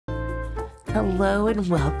Hello and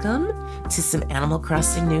welcome to some Animal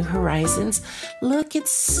Crossing New Horizons. Look,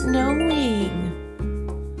 it's snowing.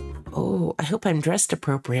 Oh, I hope I'm dressed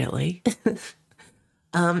appropriately.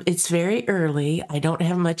 It's very early. I don't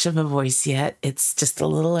have much of a voice yet. It's just a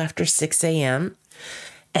little after 6 a.m.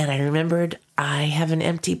 And I remembered I have an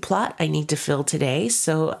empty plot I need to fill today,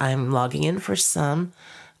 so I'm logging in for some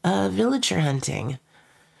villager hunting.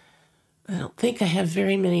 I don't think I have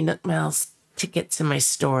very many Nook Miles tickets in my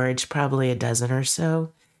storage, probably a dozen or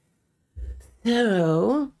so.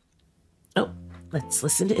 So, let's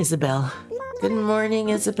listen to Isabel. Good morning,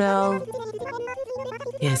 Isabel.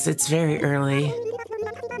 Yes, it's very early.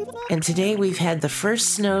 And today we've had the first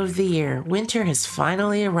snow of the year. Winter has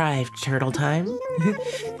finally arrived, Turtle Time.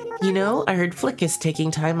 You know, I heard Flick is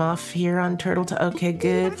taking time off here on Turtle Time. Okay,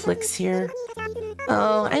 good. Flick's here.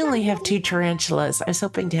 Oh, I only have 2 tarantulas. I was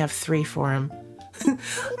hoping to have 3 for him.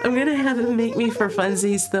 I'm going to have him make me for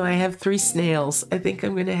funsies, though I have 3 snails. I think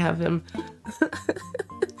I'm going to have him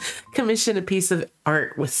commission a piece of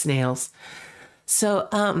art with snails. So,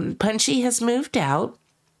 Punchy has moved out,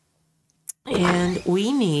 and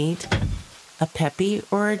we need a Peppy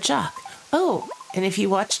or a Jock. Oh, and if you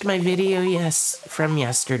watched my video from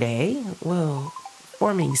yesterday, whoa,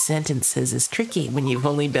 forming sentences is tricky when you've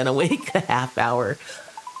only been awake a half hour.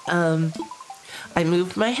 I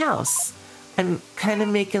moved my house. I'm kind of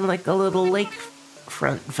making like a little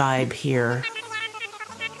lakefront vibe here.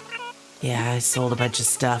 Yeah, I sold a bunch of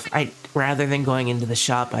stuff. Rather than going into the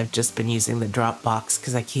shop, I've just been using the Dropbox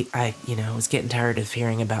because I was getting tired of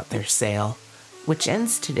hearing about their sale, which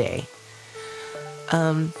ends today.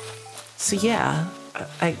 So yeah,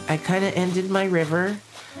 I kind of ended my river.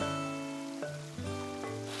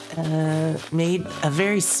 Made a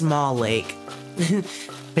very small lake.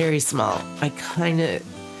 Very small.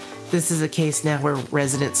 This is a case now where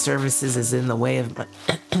resident services is in the way of my,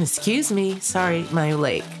 my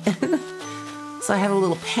lake. So I have a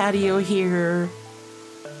little patio here.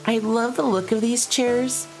 I love the look of these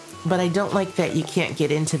chairs, but I don't like that you can't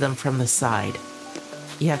get into them from the side.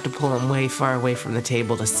 You have to pull them way far away from the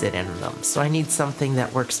table to sit in them. So I need something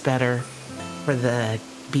that works better for the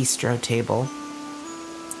bistro table.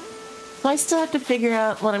 So I still have to figure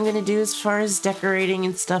out what I'm going to do as far as decorating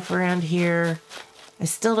and stuff around here. I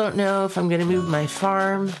still don't know if I'm going to move my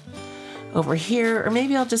farm over here, or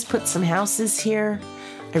maybe I'll just put some houses here.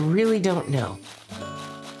 I really don't know.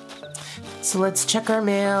 So let's check our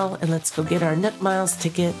mail and let's go get our Nook Miles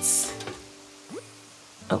tickets.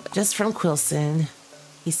 Oh, just from Quilson.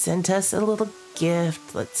 He sent us a little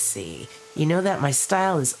gift. Let's see. You know that my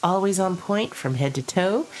style is always on point from head to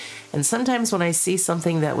toe, and sometimes when I see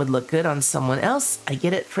something that would look good on someone else, I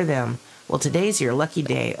get it for them. Well, today's your lucky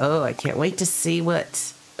day. Oh, I can't wait to see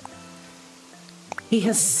what he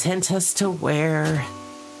has sent us to wear.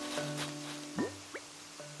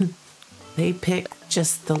 They pick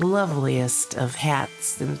just the loveliest of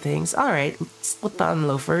hats and things. All right, slip-on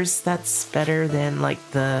loafers. That's better than like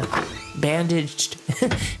the bandaged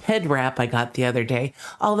head wrap I got the other day.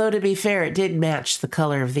 Although, to be fair, it did match the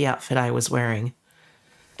color of the outfit I was wearing.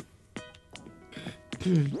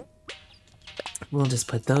 We'll just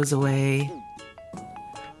put those away.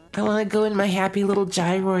 I want to go in my happy little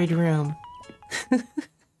gyroid room.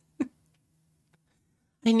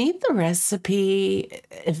 I need the recipe,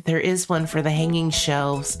 if there is one, for the hanging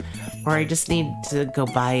shelves, or I just need to go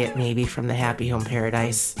buy it maybe from the Happy Home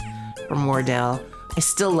Paradise from Wardell. I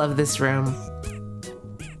still love this room.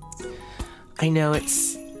 I know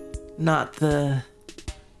it's not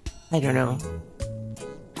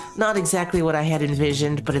not exactly what I had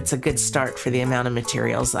envisioned, but it's a good start for the amount of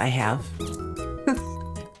materials I have.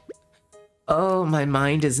 Oh, my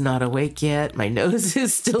mind is not awake yet. My nose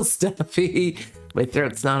is still stuffy. My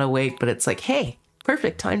throat's not awake, but it's like, hey,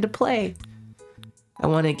 perfect time to play. I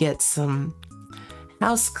want to get some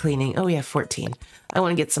house cleaning. Oh, yeah, 14. I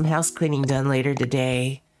want to get some house cleaning done later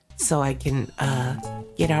today so I can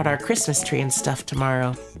get out our Christmas tree and stuff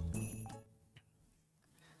tomorrow.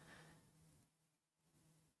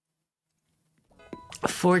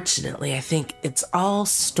 Fortunately, I think it's all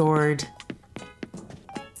stored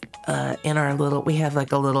in our we have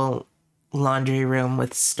like a little laundry room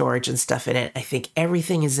with storage and stuff in it. I think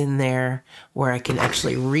everything is in there where I can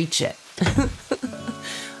actually reach it.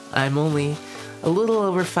 I'm only a little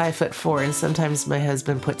over 5'4", and sometimes my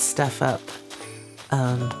husband puts stuff up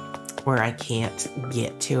where I can't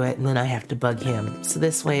get to it, and then I have to bug him. So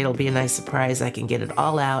this way it'll be a nice surprise. I can get it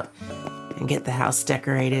all out and get the house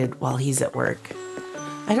decorated while he's at work.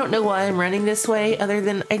 I don't know why I'm running this way, other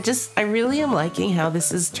than I really am liking how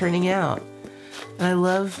this is turning out. And I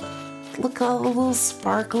love, look, all the little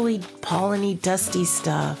sparkly, pollen-y, dusty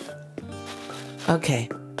stuff. Okay,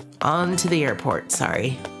 on to the airport,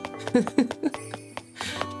 sorry.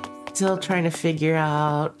 Still trying to figure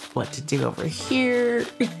out what to do over here.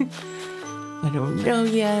 I don't know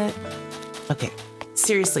yet. Okay,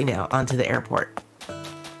 seriously now, on to the airport.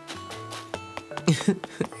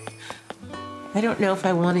 I don't know if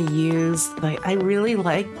I want to use, like, I really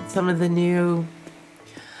like some of the new,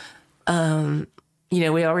 you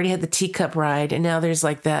know, we already had the teacup ride, and now there's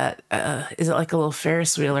like that, is it like a little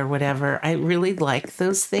Ferris wheel or whatever? I really like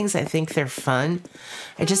those things. I think they're fun.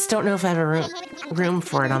 I just don't know if I have a room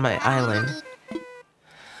for it on my island.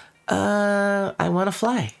 I want to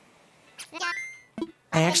fly.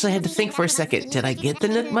 I actually had to think for a second. Did I get the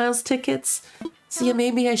Nook Miles tickets? So yeah,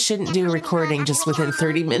 maybe I shouldn't do a recording just within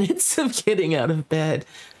 30 minutes of getting out of bed.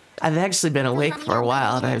 I've actually been awake for a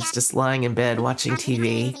while, and I was just lying in bed watching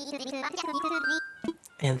TV.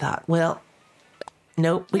 And thought, well,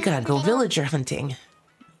 nope, we gotta go villager hunting.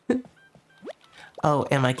 Oh,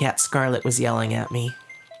 and my cat Scarlet was yelling at me.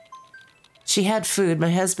 She had food.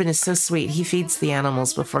 My husband is so sweet. He feeds the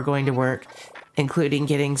animals before going to work, including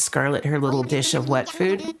getting Scarlet her little dish of wet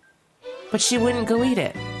food. But she wouldn't go eat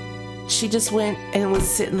it. She just went and would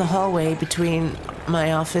sit in the hallway between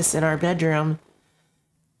my office and our bedroom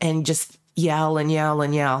and just yowl and yowl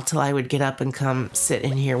and yowl till I would get up and come sit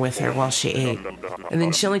in here with her while she ate. And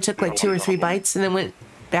then she only took like 2 or 3 bites and then went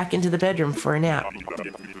back into the bedroom for a nap.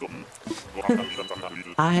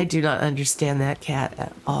 I do not understand that cat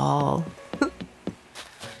at all.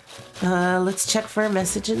 Let's check for a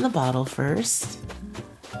message in the bottle first.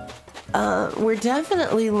 We're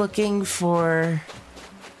definitely looking for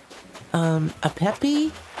a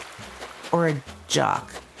peppy or a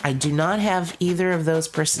jock. I do not have either of those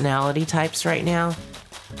personality types right now,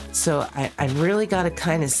 so I really got to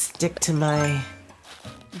kind of stick to my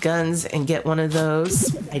guns and get one of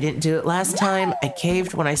those. I didn't do it last time. I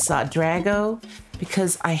caved when I saw Drago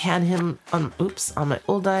because I had him on my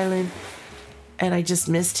old island, and I just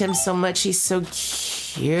missed him so much. He's so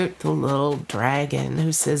cute, the little dragon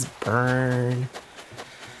who says burn.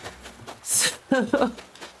 So,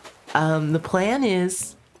 the plan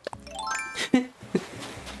is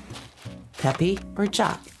peppy or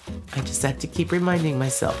jock. I just have to keep reminding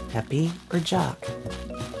myself, peppy or jock.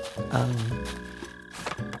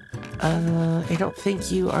 I don't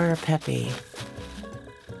think you are a peppy.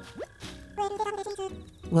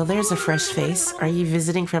 Well, there's a fresh face. Are you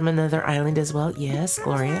visiting from another island as well? Yes,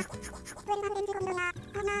 Gloria.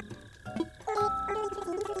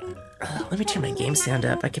 Let me turn my game sound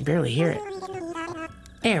up. I can barely hear it.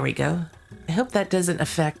 There we go. I hope that doesn't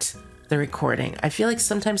affect the recording. I feel like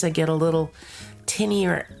sometimes I get a little tinny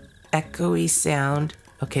or echoey sound.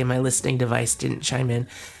 Okay, my listening device didn't chime in.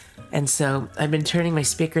 And so I've been turning my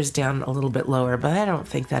speakers down a little bit lower, but I don't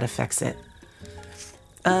think that affects it.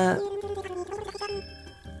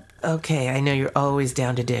 Okay, I know you're always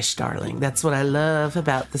down to dish, darling. That's what I love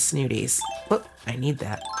about the snooties. Oh, I need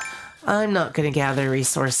that. I'm not going to gather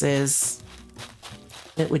resources.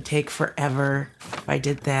 It would take forever if I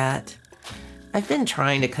did that. I've been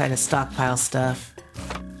trying to kind of stockpile stuff.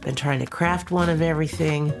 Been trying to craft one of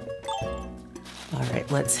everything. All right,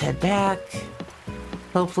 let's head back.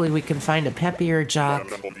 Hopefully we can find a peppy or jock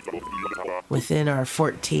within our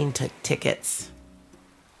 14 tickets.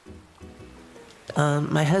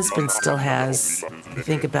 My husband still has, I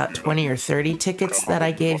think, about 20 or 30 tickets that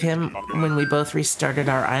I gave him when we both restarted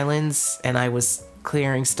our islands, and I was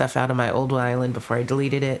clearing stuff out of my old island before I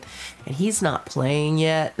deleted it, and he's not playing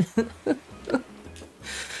yet.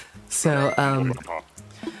 So,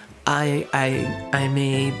 I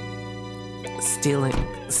may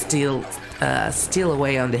steal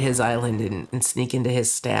away onto his island and sneak into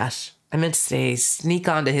his stash. I meant to say sneak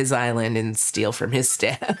onto his island and steal from his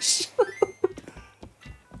stash.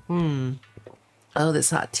 Oh, this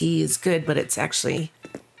hot tea is good, but it's actually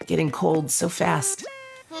getting cold so fast.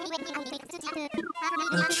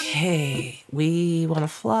 Okay, we want to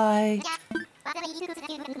fly.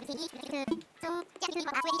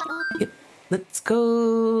 Yep, let's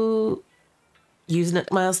go. Use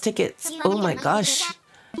Nook Miles tickets. Oh my gosh,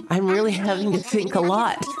 I'm really having to think a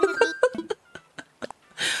lot.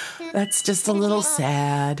 That's just a little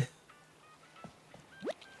sad.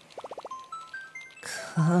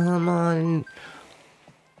 Come on,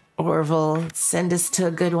 Orville, send us to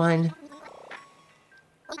a good one.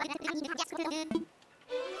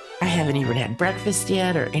 I haven't even had breakfast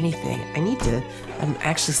yet or anything. I'm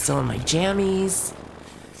actually still in my jammies.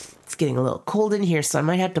 It's getting a little cold in here, so I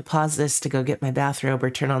might have to pause this to go get my bathrobe or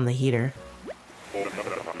turn on the heater.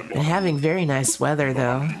 Been having very nice weather,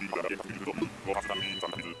 though.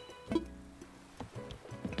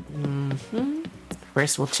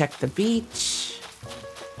 First, we'll check the beach.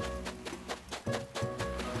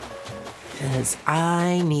 Because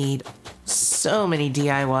I need so many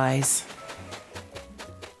DIYs.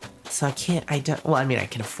 So well, I mean, I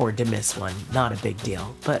can afford to miss one. Not a big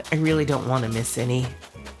deal. But I really don't want to miss any.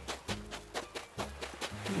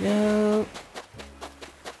 No.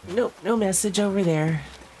 Nope, no message over there.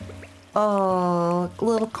 Oh,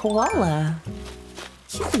 little koala.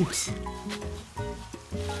 Cute.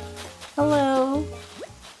 Hello.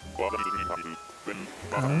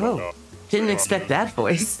 Oh, didn't expect that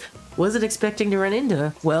voice. Wasn't expecting to run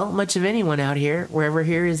into, well, much of anyone out here. Wherever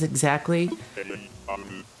here is exactly.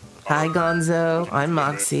 Hi, Gonzo. I'm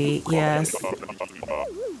Moxie. Yes.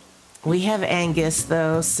 We have Angus,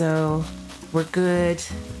 though, so we're good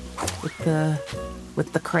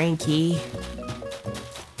with the cranky.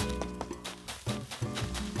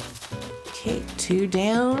 Okay, 2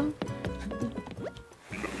 down.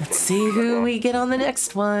 Let's see who we get on the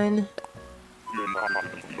next one.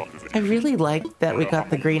 I really like that we got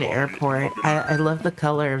the green airport. I love the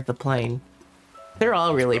color of the plane. They're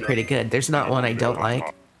all really pretty good. There's not one I don't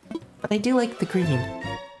like. But I do like the green.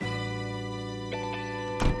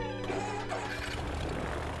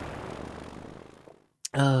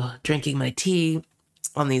 Oh, drinking my tea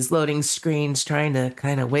on these loading screens, trying to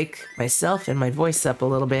kind of wake myself and my voice up a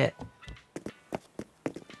little bit.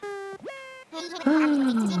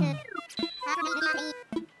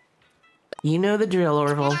 You know the drill,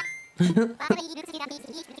 Orville.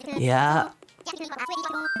 Yeah.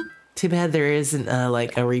 Too bad there isn't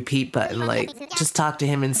like a repeat button. Like, just talk to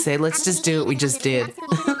him and say, let's just do what we just did.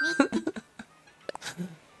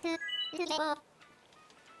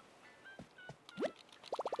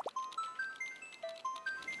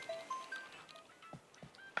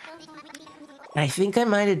 I think I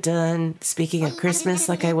might have done, speaking of Christmas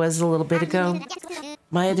like I was a little bit ago,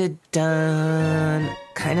 might have done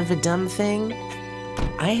kind of a dumb thing.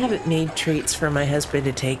 I haven't made treats for my husband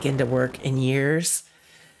to take into work in years.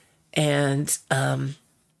 And I've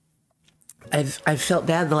felt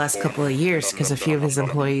bad the last couple of years because a few of his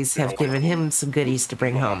employees have given him some goodies to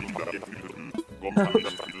bring home.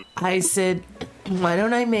 I said, why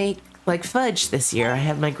don't I make like fudge this year? I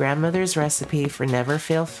have my grandmother's recipe for never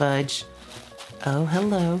fail fudge. Oh,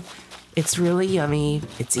 hello. It's really yummy.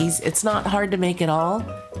 It's easy. It's not hard to make at all.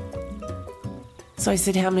 So I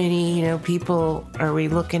said, how many, people are we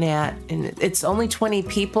looking at? And it's only 20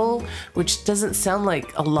 people, which doesn't sound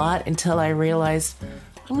like a lot until I realized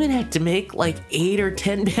I'm going to have to make like 8 or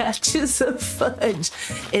 10 batches of fudge.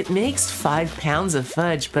 It makes 5 pounds of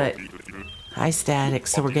fudge, but high static.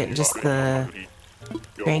 So we're getting just the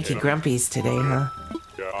cranky grumpies today, huh?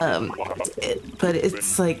 But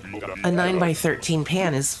it's like a 9x13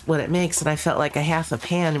 pan is what it makes, and I felt like a half a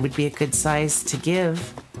pan would be a good size to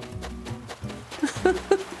give.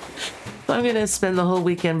 So I'm gonna spend the whole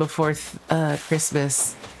weekend before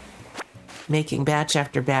Christmas making batch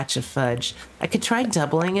after batch of fudge. I could try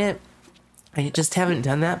doubling it. I just haven't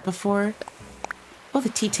done that before. Oh, the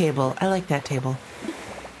tea table. I like that table.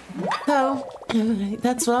 So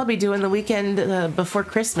that's what I'll be doing the weekend before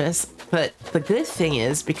Christmas. But the good thing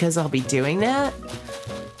is, because I'll be doing that,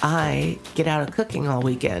 I get out of cooking all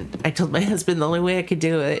weekend. I told my husband the only way I could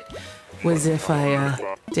do it was if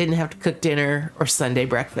I didn't have to cook dinner or Sunday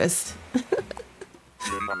breakfast.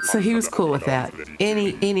 So he was cool with that.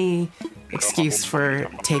 Any excuse for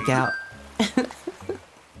takeout.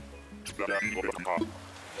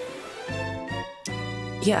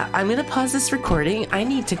 Yeah, I'm gonna pause this recording. I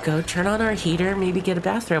need to go turn on our heater, maybe get a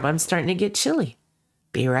bathrobe. I'm starting to get chilly.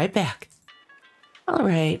 Be right back. All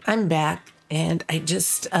right, I'm back, and I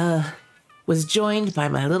just was joined by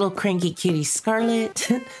my little cranky kitty Scarlet.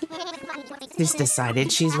 She's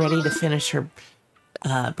decided she's ready to finish her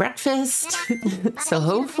breakfast. So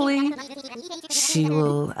hopefully she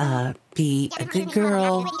will be a good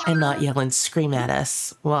girl and not yell and scream at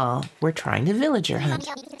us while we're trying to villager hunt.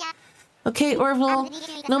 Okay, Orville,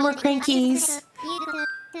 no more crankies.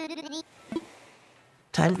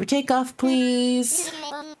 Time for takeoff, please.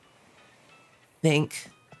 Think.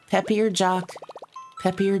 Peppy or Jock?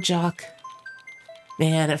 Peppy or Jock?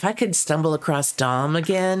 Man, if I could stumble across Dom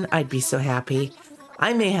again, I'd be so happy.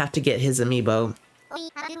 I may have to get his amiibo.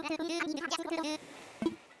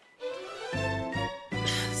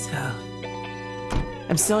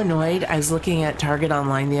 I'm so annoyed. I was looking at Target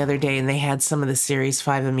online the other day and they had some of the Series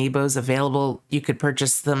 5 amiibos available. You could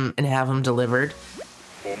purchase them and have them delivered.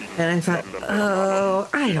 And I thought, oh,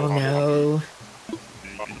 I don't know.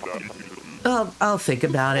 I'll think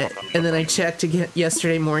about it. And then I checked again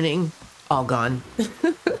yesterday morning. All gone.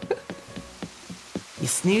 You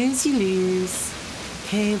snooze, you lose.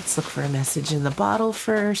 Okay, let's look for a message in the bottle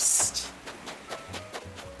first.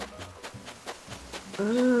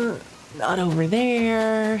 Not over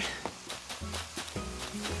there.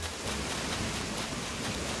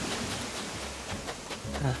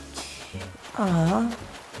 Okay. Aw.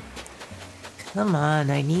 Come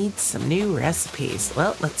on, I need some new recipes.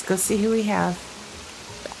 Well, let's go see who we have.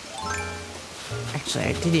 Actually,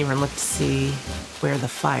 I didn't even look to see where the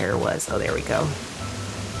fire was. Oh, there we go.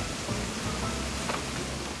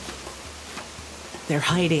 They're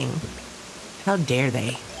hiding. How dare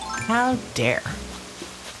they? How dare?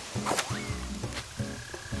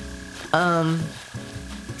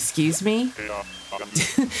 Excuse me?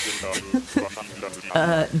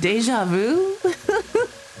 Deja vu?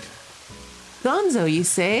 Gonzo, you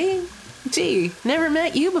say? Gee, never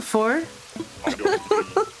met you before.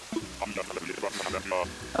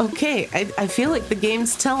 Okay, I feel like the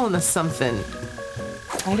game's telling us something.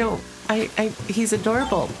 He's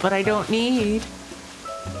adorable, but I don't need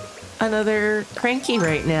another cranky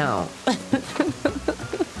right now.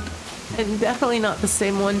 And definitely not the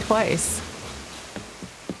same one twice.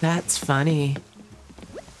 That's funny.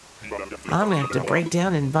 I'm gonna have to break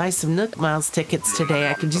down and buy some Nook Miles tickets today.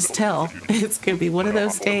 I can just tell. It's gonna be one of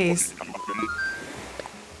those days.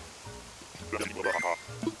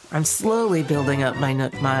 I'm slowly building up my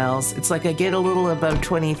Nook Miles. It's like I get a little above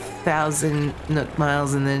 20,000 Nook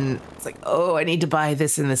Miles and then it's like, oh, I need to buy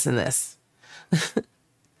this and this and this.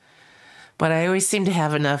 But I always seem to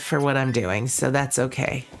have enough for what I'm doing, so that's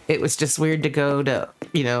okay. It was just weird to go to,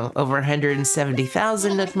 you know, over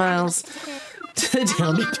 170,000 Nook Miles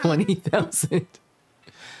down to 20,000.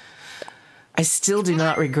 I still do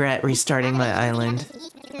not regret restarting my island.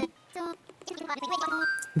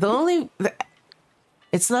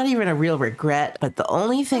 It's not even a real regret, but the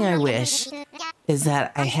only thing I wish is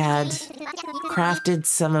that I had crafted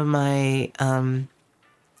some of my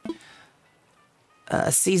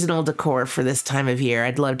seasonal decor for this time of year.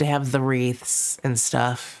 I'd love to have the wreaths and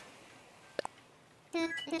stuff.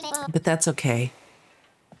 But that's okay.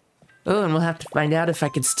 Oh, and we'll have to find out if I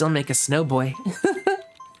could still make a snow boy.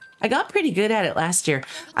 I got pretty good at it last year.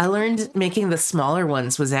 I learned making the smaller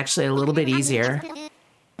ones was actually a little bit easier.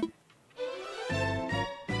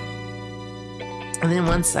 And then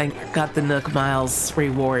once I got the Nook Miles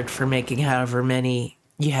reward for making however many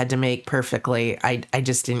you had to make perfectly, I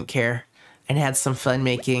just didn't care. And had some fun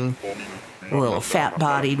making little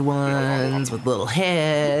fat-bodied ones with little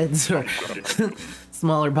heads, or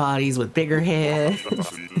smaller bodies with bigger heads.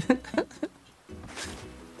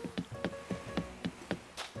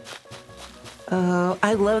 Oh,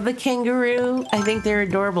 I love the kangaroo. I think they're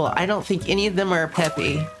adorable. I don't think any of them are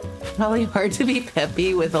peppy. Probably hard to be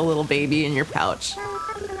peppy with a little baby in your pouch.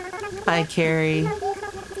 Hi, Carrie.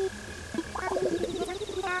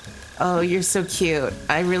 Oh, you're so cute.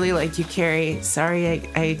 I really like you, Carrie. Sorry,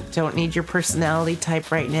 I don't need your personality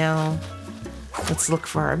type right now. Let's look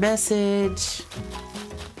for our message.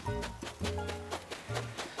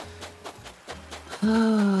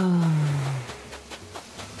 Oh.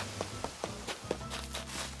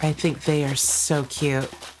 I think they are so cute.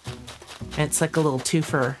 And it's like a little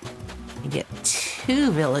twofer. You get 2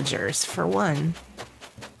 villagers for 1.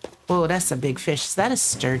 Whoa, that's a big fish. Is that a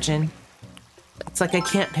sturgeon? It's like I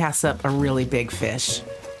can't pass up a really big fish.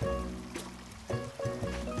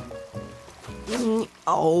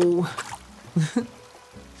 Oh.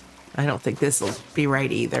 I don't think this will be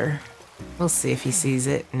right either. We'll see if he sees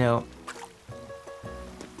it. No.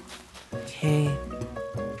 Okay.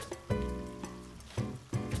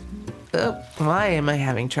 Oh, why am I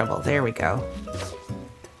having trouble? There we go.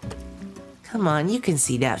 Come on, you can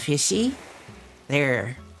see that fishy.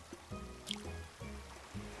 There.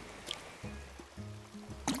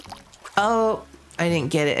 Oh, I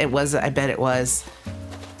didn't get it. It was, I bet it was.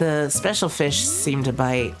 The special fish seem to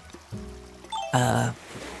bite.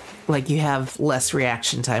 Like you have less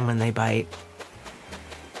reaction time when they bite.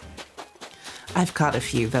 I've caught a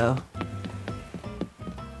few though.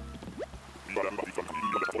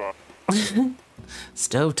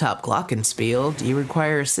 Stovetop glockenspiel, do you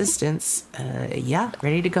require assistance? Yeah,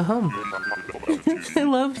 ready to go home. I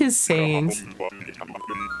love his sayings.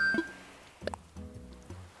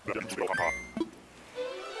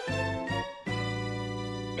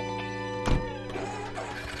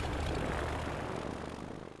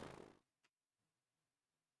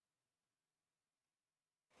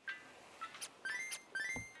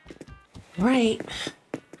 Right.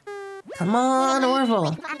 Come on,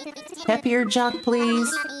 Orville. Peppier jock,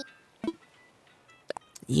 please.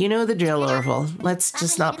 You know the drill, Orville. Let's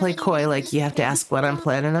just not play coy like you have to ask what I'm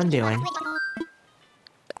planning on doing.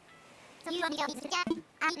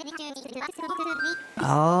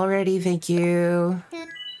 Alrighty, thank you.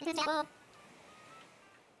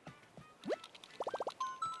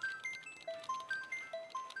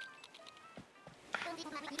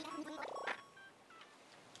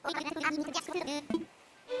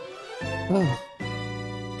 Oh,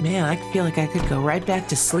 man, I feel like I could go right back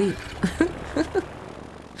to sleep.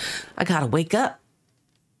 I gotta wake up.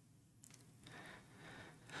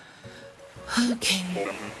 Okay.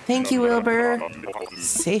 Thank you, Wilbur.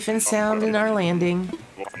 Safe and sound in our landing.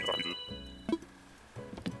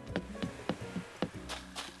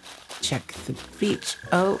 Check the beach.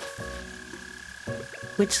 Oh.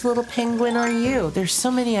 Which little penguin are you? There's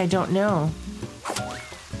so many I don't know.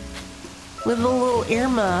 With the little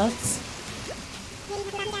earmuffs.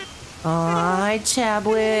 Aw, hi,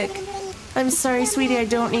 Chadwick. I'm sorry, sweetie, I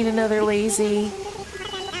don't need another lazy.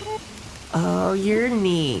 Oh, you're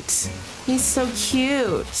neat. He's so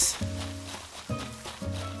cute.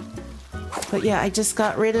 But yeah, I just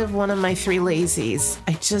got rid of one of my 3 lazies.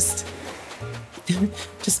 I just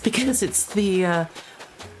because it's the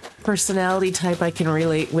personality type I can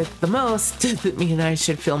relate with the most, doesn't mean I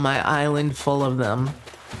should fill my island full of them.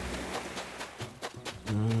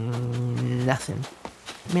 Nothing.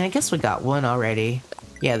 I mean, I guess we got one already.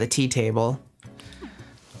 Yeah, the tea table.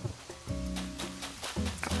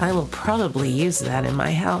 I will probably use that in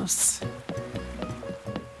my house.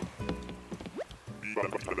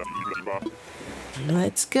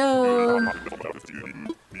 Let's go.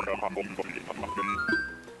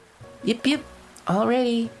 Yep, yep.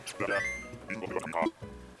 Already.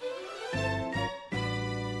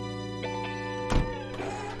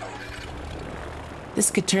 This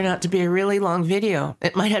could turn out to be a really long video.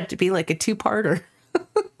 It might have to be like a 2-parter.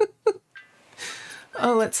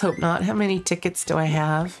 Oh, let's hope not. How many tickets do I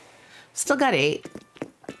have? Still got 8.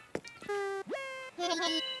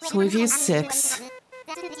 So we've used 6.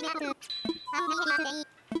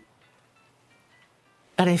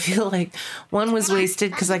 And I feel like one was wasted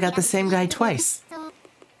because I got the same guy twice.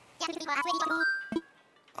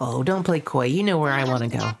 Oh, don't play coy. You know where I want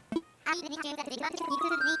to go.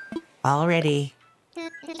 Already.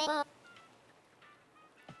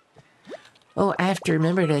 Oh, I have to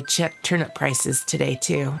remember to check turnip prices today,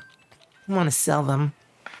 too. I want to sell them.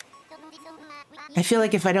 I feel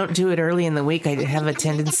like if I don't do it early in the week, I have a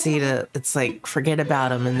tendency to, it's like, forget about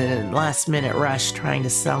them and then last minute rush trying to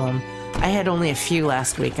sell them. I had only a few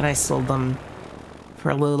last week and I sold them for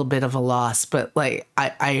a little bit of a loss, but like,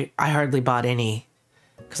 I hardly bought any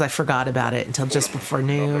because I forgot about it until just before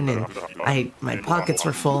noon, and my pockets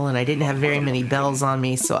were full and I didn't have very many bells on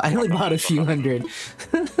me, so I only bought a few hundred.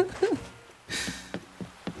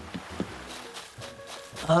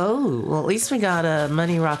 Oh, well, at least we got a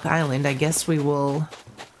Money Rock Island. I guess we will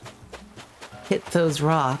hit those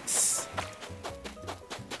rocks.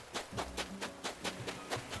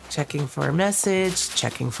 Checking for a message,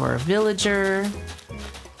 checking for a villager.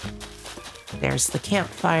 There's the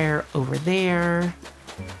campfire over there.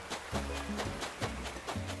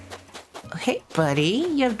 Hey, buddy,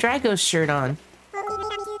 you have Drago's shirt on.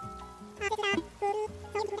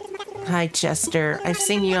 Hi, Chester. I've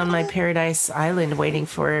seen you on my Paradise Island waiting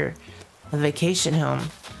for a vacation home.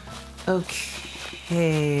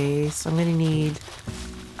 Okay, so I'm gonna need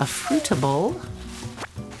a fruitable.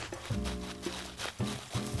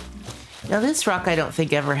 Now this rock I don't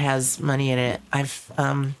think ever has money in it. I've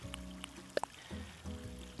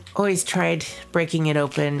always tried breaking it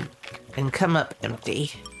open and come up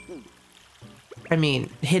empty. I mean,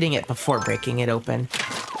 hitting it before breaking it open.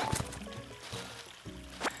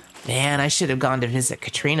 Man, I should have gone to visit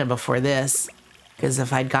Katrina before this, because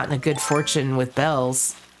if I'd gotten a good fortune with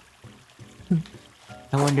bells,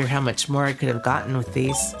 I wonder how much more I could have gotten with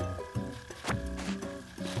these.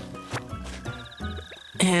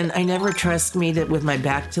 And I never trust me to, with my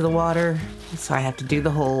back to the water, so I have to do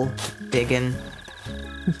the whole digging.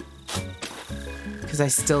 Because I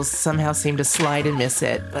still somehow seem to slide and miss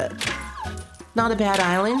it, but not a bad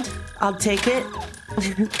island. I'll take it.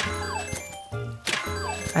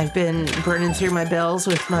 I've been burning through my bells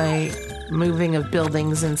with my moving of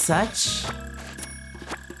buildings and such.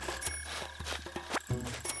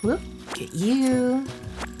 Whoop, get you.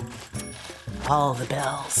 All the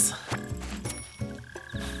bells.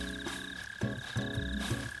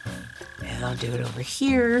 And I'll do it over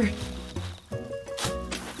here.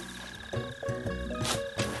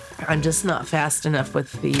 I'm just not fast enough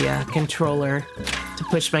with the controller to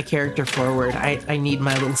push my character forward. I need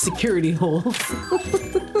my little security holes.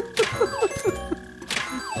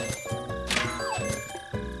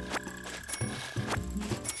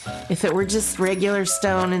 If it were just regular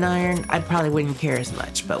stone and iron, I probably wouldn't care as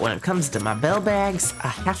much. But when it comes to my bell bags, I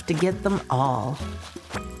have to get them all.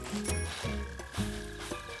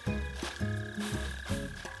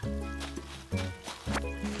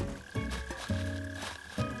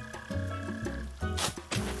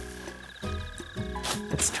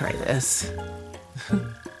 Let's try this.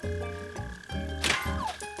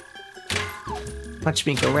 Watch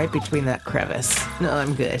me go right between that crevice. No,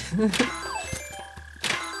 I'm good.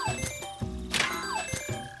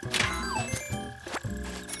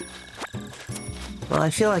 Well, I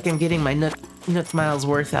feel like I'm getting my Nook miles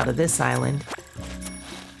worth out of this island.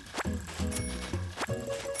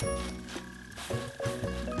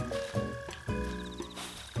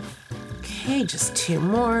 Okay, just 2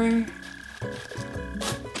 more.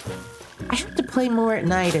 I have to play more at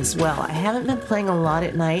night as well. I haven't been playing a lot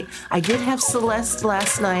at night. I did have Celeste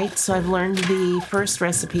last night, so I've learned the first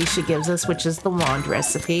recipe she gives us, which is the wand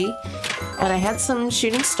recipe. And I had some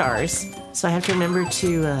shooting stars, so I have to remember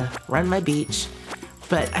to run my beach.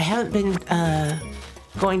 But I haven't been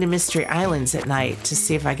going to Mystery Islands at night to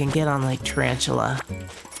see if I can get on like Tarantula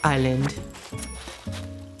Island.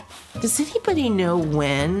 Does anybody know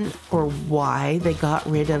when or why they got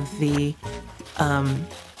rid of the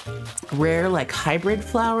rare like hybrid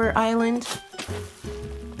flower island?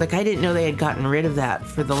 Like, I didn't know they had gotten rid of that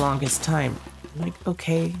for the longest time. I'm like,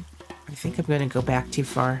 okay, I think I'm gonna go back too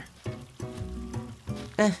far.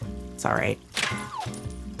 It's all right.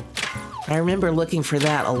 I remember looking for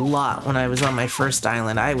that a lot when I was on my first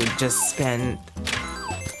island. I would just spend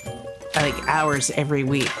like hours every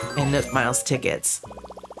week in Nook Miles tickets.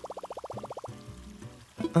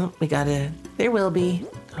 Oh, we gotta... There will be.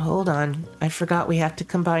 Hold on. I forgot we have to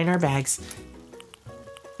combine our bags.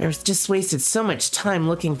 I just wasted so much time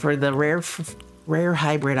looking for the rare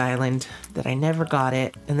hybrid island that I never got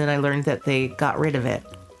it. And then I learned that they got rid of it.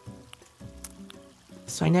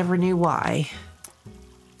 So I never knew why.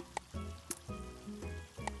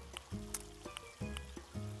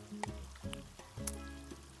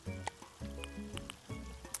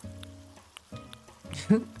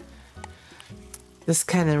 This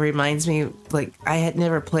kind of reminds me, like, I had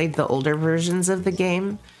never played the older versions of the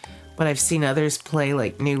game, but I've seen others play,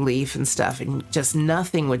 like, New Leaf and stuff, and just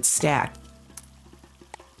nothing would stack.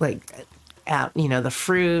 Like, out, you know, the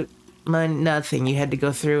fruit, nothing. You had to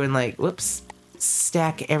go through and, like, whoops,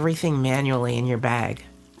 stack everything manually in your bag.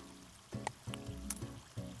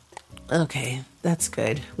 Okay, that's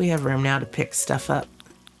good. We have room now to pick stuff up.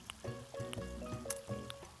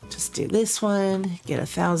 Just do this one, get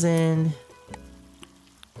 1,000.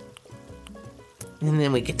 And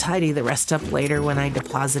then we could tidy the rest up later when I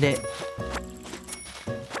deposit it.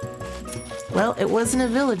 Well, it wasn't a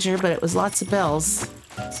villager, but it was lots of bells.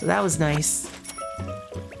 So that was nice.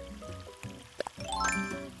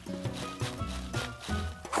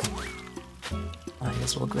 Might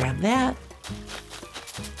as well grab that.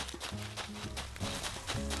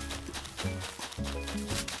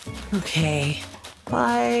 Okay.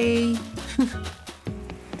 Bye.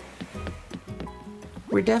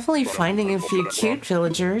 We're definitely finding a few cute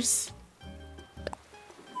villagers.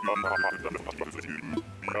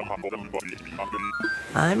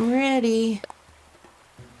 I'm ready.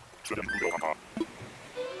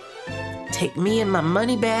 Take me and my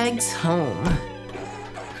money bags home.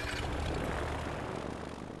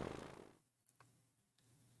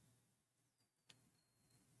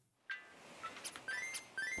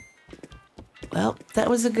 Well, that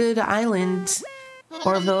was a good island,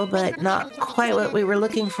 Orville, but not quite what we were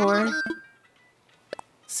looking for.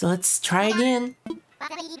 So let's try again.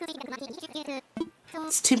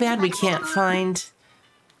 It's too bad we can't find...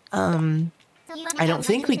 I don't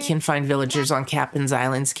think we can find villagers on Captain's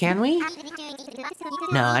Islands, can we?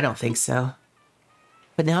 No, I don't think so.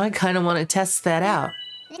 But now I kind of want to test that out.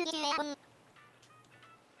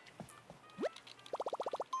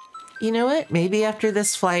 You know what? Maybe after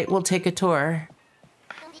this flight, we'll take a tour.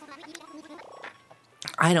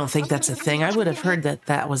 I don't think that's a thing. I would have heard that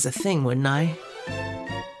that was a thing, wouldn't I?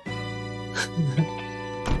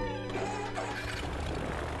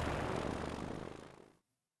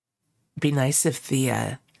 Be nice if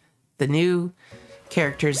the new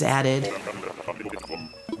characters added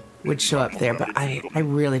would show up there, but I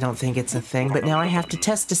really don't think it's a thing. But now I have to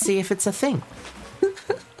test to see if it's a thing.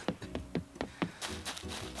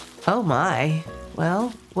 Oh my. Well,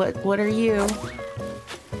 what are you?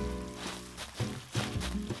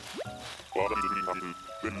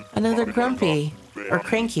 Another grumpy or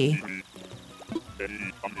cranky.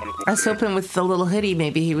 I was hoping with the little hoodie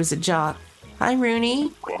maybe he was a jock. Hi,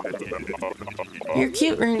 Rooney. You're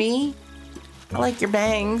cute, Rooney. I like your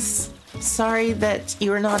bangs. sorry that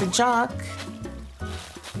you are not a jock.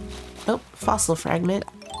 Oh, fossil fragment.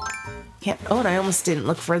 Can't, oh, and I almost didn't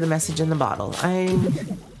look for the message in the bottle. I'm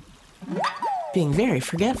being very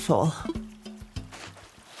forgetful.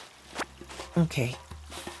 Okay.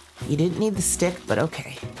 You didn't need the stick, but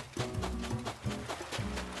okay.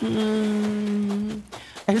 I'm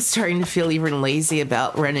starting to feel even lazy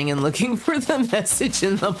about running and looking for the message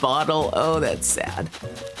in the bottle. Oh, that's sad.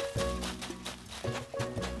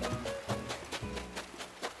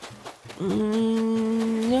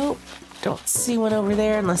 Nope. Don't see one over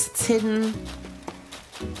there unless it's hidden.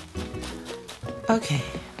 Okay.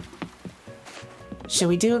 Should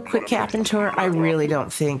we do a quick cabin tour? I really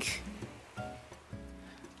don't think...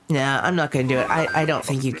 Nah, I'm not going to do it. I don't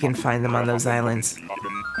think you can find them on those islands.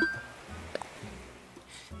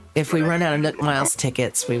 If we run out of Nook Miles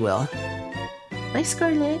tickets, we will. Hi,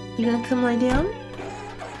 Scarlet. You gonna come lie down?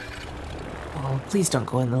 Oh, please don't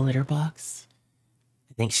go in the litter box.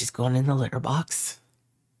 I think she's going in the litter box.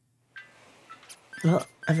 Well,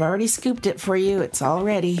 I've already scooped it for you. It's all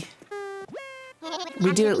ready.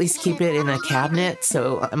 We do at least keep it in a cabinet,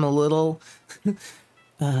 so I'm a little...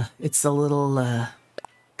 it's a little,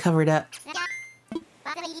 covered up.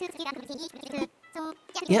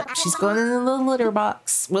 Yep, she's going in the little litter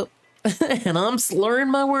box. Well, and I'm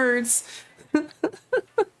slurring my words.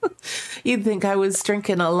 You'd think I was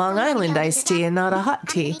drinking a Long Island iced tea and not a hot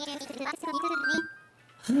tea.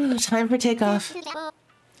 Time for takeoff.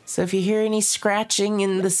 So if you hear any scratching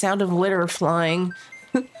and the sound of litter flying,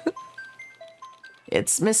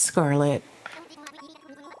 it's Miss Scarlet.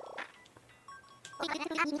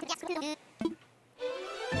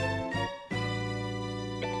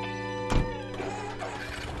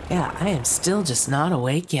 Yeah, I am still just not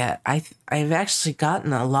awake yet. I've actually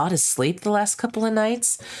gotten a lot of sleep the last couple of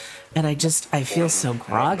nights, and I feel so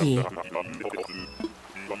groggy.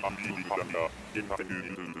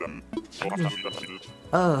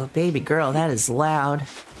 Oh, baby girl, that is loud.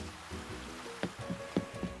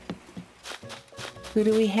 Who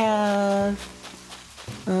do we have?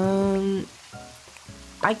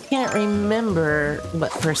 I can't remember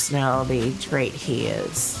what personality trait he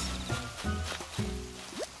is.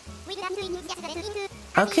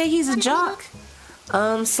 Okay, he's a jock.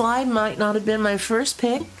 Slide might not have been my first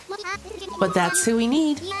pick, but that's who we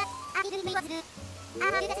need.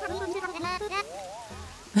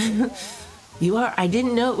 You are? I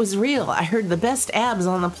didn't know it was real. I heard the best abs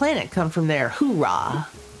on the planet come from there. Hoorah!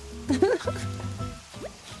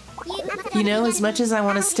 You know, as much as I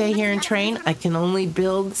want to stay here and train, I can only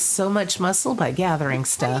build so much muscle by gathering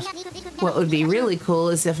stuff. What would be really cool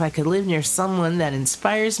is if I could live near someone that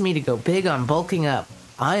inspires me to go big on bulking up.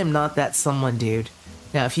 I am not that someone, dude.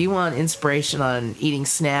 Now, if you want inspiration on eating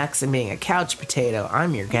snacks and being a couch potato,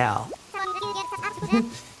 I'm your gal.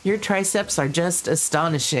 Your triceps are just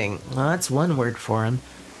astonishing. Well, that's one word for them.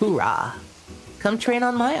 Hoorah. Come train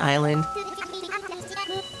on my island.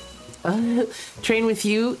 Train with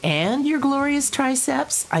you and your glorious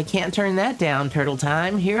triceps? I can't turn that down, Turtle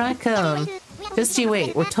Time. Here I come. Just you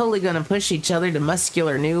wait. We're totally gonna push each other to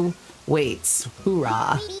muscular new weights.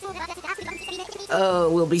 Hoorah.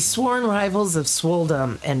 Oh, we'll be sworn rivals of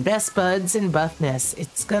swoledom and best buds in buffness.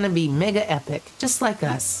 It's gonna be mega epic, just like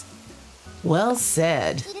us. Well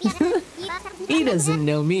said. He doesn't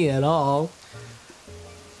know me at all.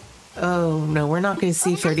 Oh, no, we're not gonna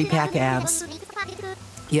see 30-pack abs.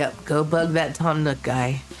 Yep, go bug that Tom Nook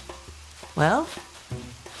guy. Well,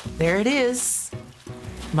 there it is.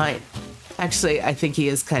 Actually, I think he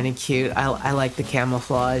is kind of cute. I like the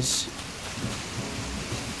camouflage.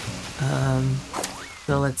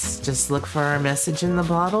 So let's just look for our message in the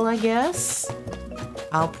bottle, I guess.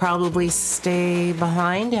 I'll probably stay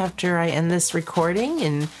behind after I end this recording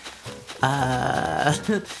and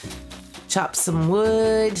chop some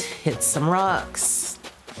wood, hit some rocks.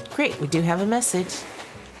 Great, we do have a message.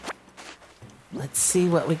 Let's see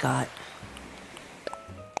what we got.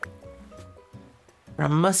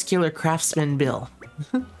 From Muscular Craftsman Bill.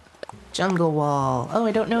 Jungle Wall. Oh,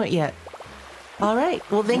 I don't know it yet. All right.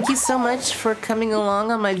 Well, thank you so much for coming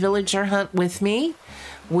along on my villager hunt with me.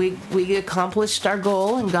 We accomplished our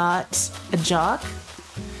goal and got a jock.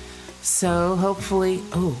 So hopefully...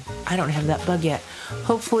 Oh, I don't have that bug yet.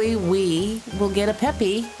 Hopefully we will get a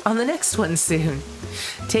peppy on the next one soon.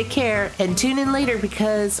 Take care and tune in later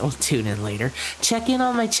because... Oh, tune in later. Check in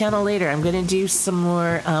on my channel later. I'm going to do some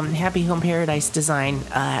more Happy Home Paradise design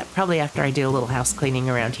probably after I do a little house cleaning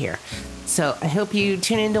around here. So I hope you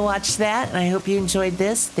tune in to watch that, and I hope you enjoyed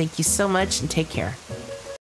this. Thank you so much, and take care.